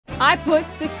I put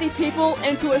 60 people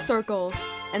into a circle,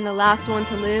 and the last one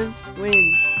to live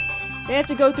wins. They have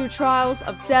to go through trials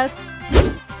of death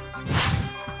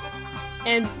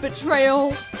and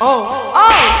betrayal.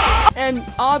 And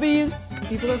obbies.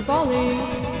 People are falling.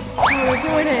 Oh, we're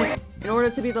doing it. In order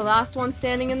to be the last one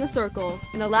standing in the circle.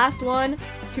 And the last one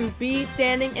to be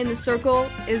standing in the circle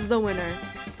is the winner.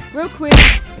 Real quick,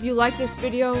 if you like this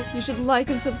video, you should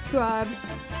like and subscribe.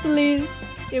 Please.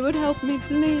 It would help me.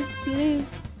 Please,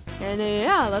 please. And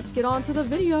yeah, let's get on to the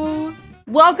video.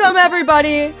 Welcome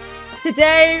everybody.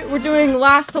 Today, we're doing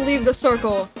last to leave the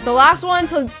circle. The last one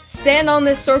to stand on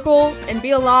this circle and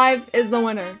be alive is the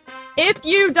winner. If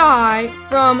you die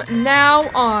from now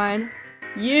on,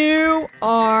 you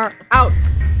are out.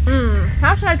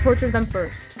 How should I torture them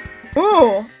first?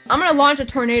 Ooh, I'm gonna launch a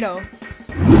tornado.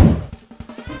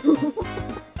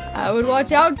 I would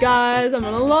watch out, guys. I'm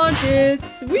gonna launch it.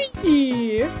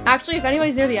 Sweet. Actually, if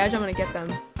anybody's near the edge, I'm gonna get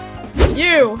them.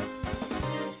 You.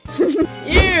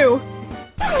 You.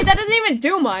 Hey, that doesn't even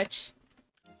do much.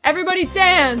 Everybody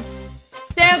dance.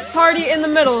 Dance party in the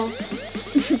middle.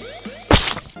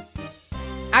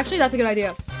 Actually, that's a good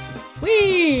idea.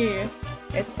 Whee!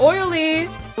 It's oily.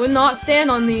 Would not stand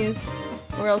on these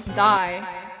or else die.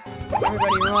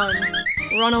 Everybody run.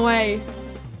 Run away.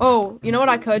 Oh, you know what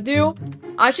I could do?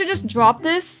 I should just drop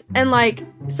this and like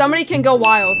somebody can go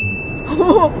wild.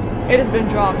 It has been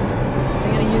dropped.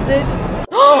 Am I gonna use it?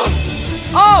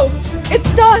 Oh! It's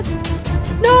dust!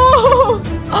 No!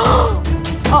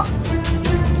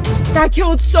 That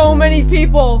killed so many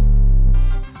people!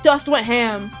 Dust went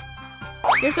ham.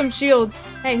 Here's some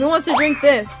shields. Hey, who wants to drink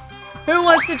this? Who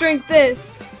wants to drink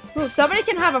this? Ooh, somebody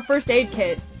can have a first aid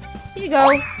kit. Here you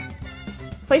go.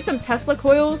 Place some Tesla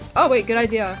coils. Oh wait, good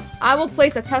idea. I will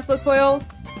place a Tesla coil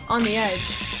on the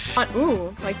edge.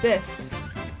 Ooh, like this.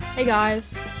 Hey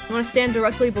guys, you want to stand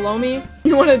directly below me?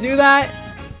 You want to do that?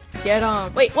 Get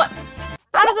on. Wait, what?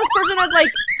 How does this person have like...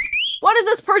 What is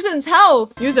this person's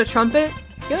health? Use a trumpet?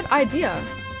 Good idea.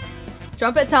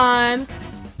 Trumpet time.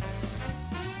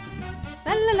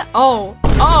 La, la, la.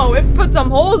 Oh, it put some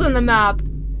holes in the map.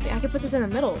 Wait, I could put this in the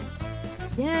middle.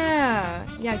 Yeah,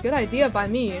 good idea by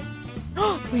me.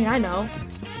 Wait, I know.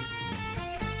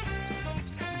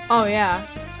 Oh yeah,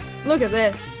 look at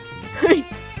this.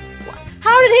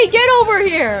 How did he get over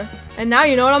here? And now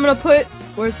you know what I'm gonna put?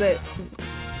 Where's it?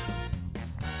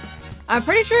 I'm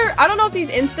pretty sure, I don't know if these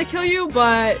insta-kill you,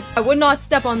 but I would not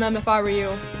step on them if I were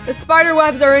you. The spider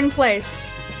webs are in place.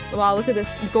 Wow, look at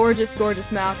this gorgeous, gorgeous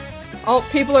map. Oh,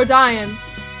 people are dying.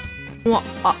 What?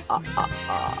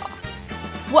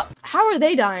 How are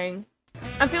they dying?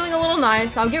 I'm feeling a little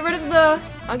nice. I'll get rid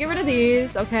of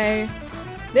these, okay.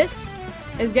 This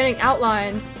is getting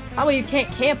outlined. That way you can't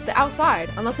camp the outside,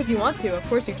 unless if you want to, of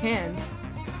course you can.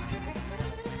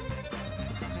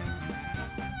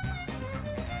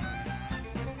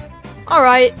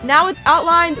 Alright, now it's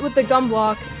outlined with the gum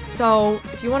block, so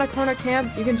if you want a corner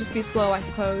camp, you can just be slow, I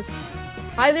suppose.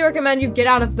 Highly recommend you get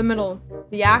out of the middle.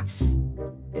 The axe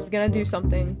is gonna do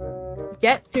something.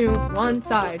 Get to one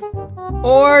side.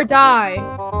 Or die.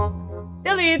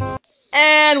 Delete.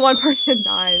 And one person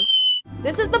dies.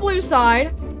 This is the blue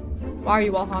side. Why are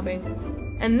you wall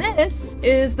hopping? And this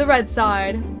is the red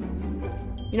side.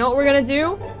 You know what we're gonna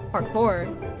do? Parkour.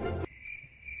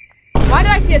 Why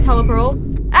did I see a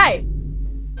telepearl? Hey!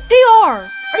 DR!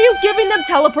 Are you giving them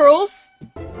telepearls?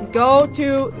 Go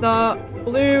to the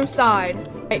blue side.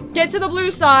 Hey, get to the blue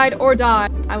side or die.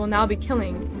 I will now be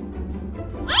killing.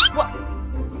 What?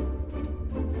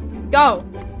 Go.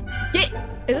 Get.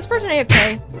 Is this person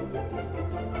AFK?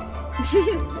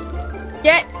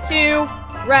 Get to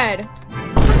red.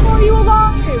 How are you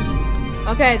alive?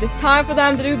 Okay, it's time for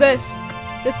them to do this.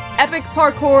 This epic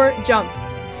parkour jump.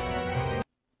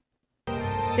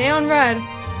 Stay on red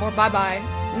or bye-bye.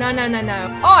 No.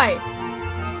 Oi!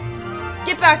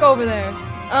 Get back over there.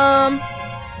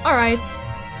 Alright.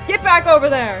 Get back over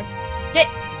there. Get.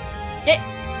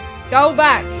 Go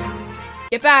back.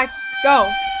 Get back. Go.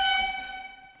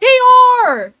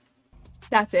 TR!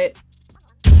 That's it.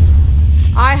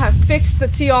 I have fixed the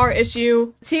TR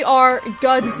issue. TR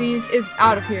gut disease is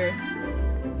out of here.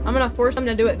 I'm gonna force them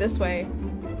to do it this way.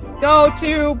 Go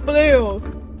to blue.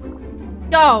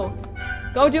 Go.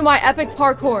 Go do my epic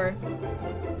parkour.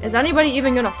 Is anybody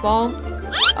even gonna fall?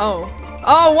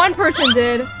 Oh, one person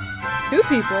did. 2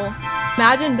 people.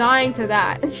 Imagine dying to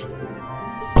that.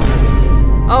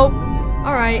 Oh,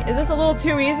 alright. Is this a little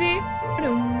too easy?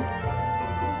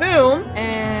 Boom,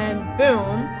 and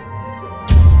boom.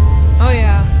 Oh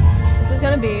yeah. This is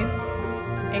gonna be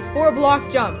a 4-block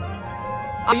jump.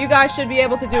 You guys should be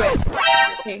able to do it.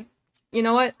 Okay. You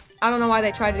know what? I don't know why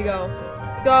they tried to go.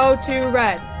 go to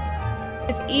red.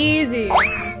 It's easy.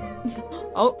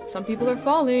 Oh, some people are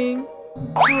falling.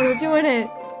 Oh, they're doing it.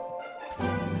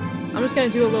 I'm just gonna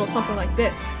do a little something like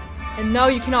this. And no,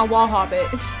 you cannot wall hop it.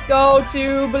 Go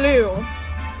to blue.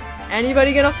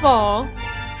 Anybody gonna fall?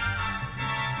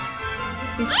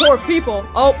 These poor people.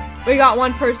 Oh, we got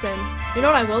one person. You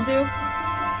know what I will do?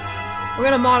 We're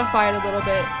gonna modify it a little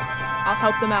bit. I'll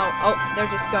help them out. Oh, they're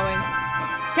just going.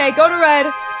 Okay, go to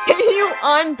red. Can you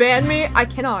unban me? I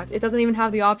cannot. It doesn't even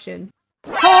have the option.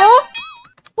 Huh?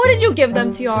 What did you give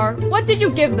them, TR? What did you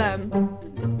give them?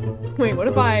 Wait, what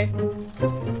if I...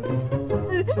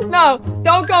 No,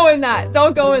 don't go in that.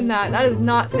 Don't go in that. That is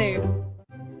not safe.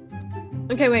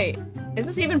 Okay, wait. Is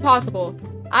this even possible?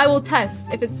 I will test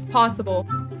if it's possible.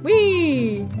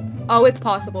 Whee! Oh, it's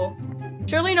possible.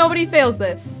 Surely nobody fails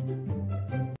this.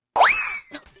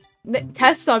 The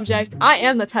test subject. I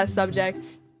am the test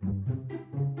subject.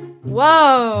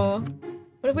 Whoa.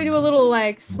 What if we do a little,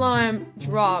 like, slime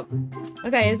drop?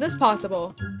 Okay, is this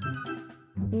possible?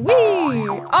 Whee!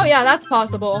 Oh, yeah, that's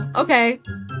possible. Okay.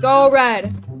 Go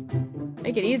red.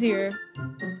 Make it easier.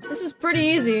 This is pretty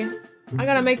easy. I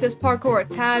gotta make this parkour a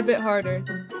tad bit harder.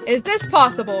 Is this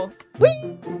possible?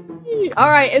 Whee!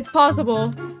 Alright, it's possible.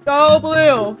 Go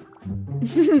blue.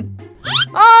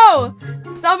 Oh!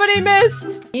 Somebody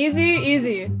missed! Easy,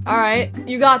 easy. Alright,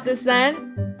 you got this then.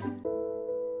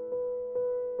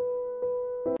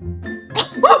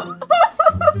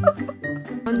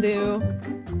 Undo.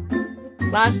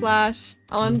 Slash slash.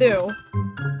 I'll undo.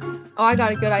 Oh, I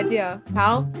got a good idea.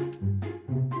 How?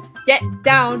 Get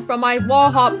down from my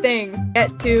wall hop thing.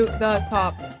 Get to the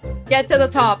top. Get to the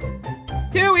top.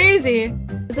 Too easy.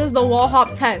 This is the wall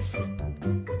hop test.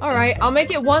 Alright, I'll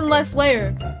make it one less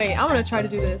layer. Wait, I'm gonna try to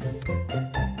do this.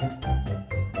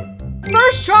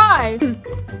 First try!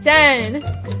 10,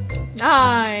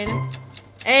 9,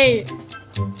 8,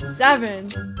 7.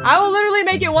 I will literally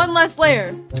make it one less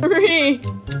layer. 3, 2.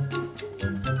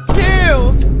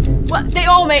 What? They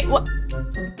all make what?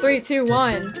 3, 2,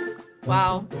 1.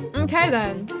 Wow. Okay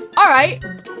then. Alright.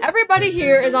 Everybody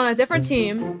here is on a different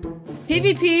team.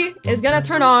 PvP is gonna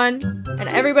turn on, and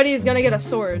everybody is gonna get a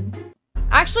sword.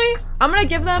 Actually, I'm gonna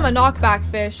give them a knockback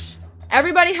fish.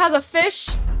 Everybody has a fish.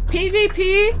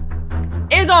 PvP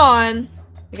is on.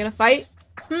 You gonna fight?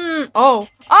 Oh.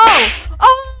 Oh!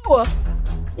 Oh!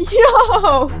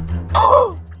 Yo!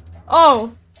 Oh!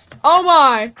 Oh! Oh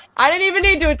my! I didn't even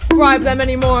need to bribe them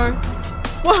anymore.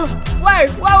 Whoa! Wait!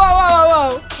 Whoa! Whoa! Whoa!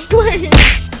 Whoa! Whoa! Wait!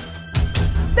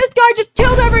 This guy just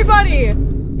killed everybody!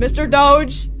 Mr.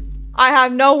 Doge, I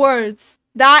have no words.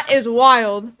 That is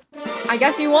wild. I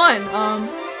guess you won.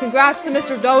 Congrats to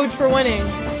Mr. Doge for winning.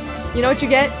 You know what you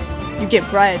get? You get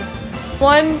bread.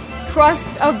 One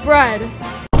crust of bread.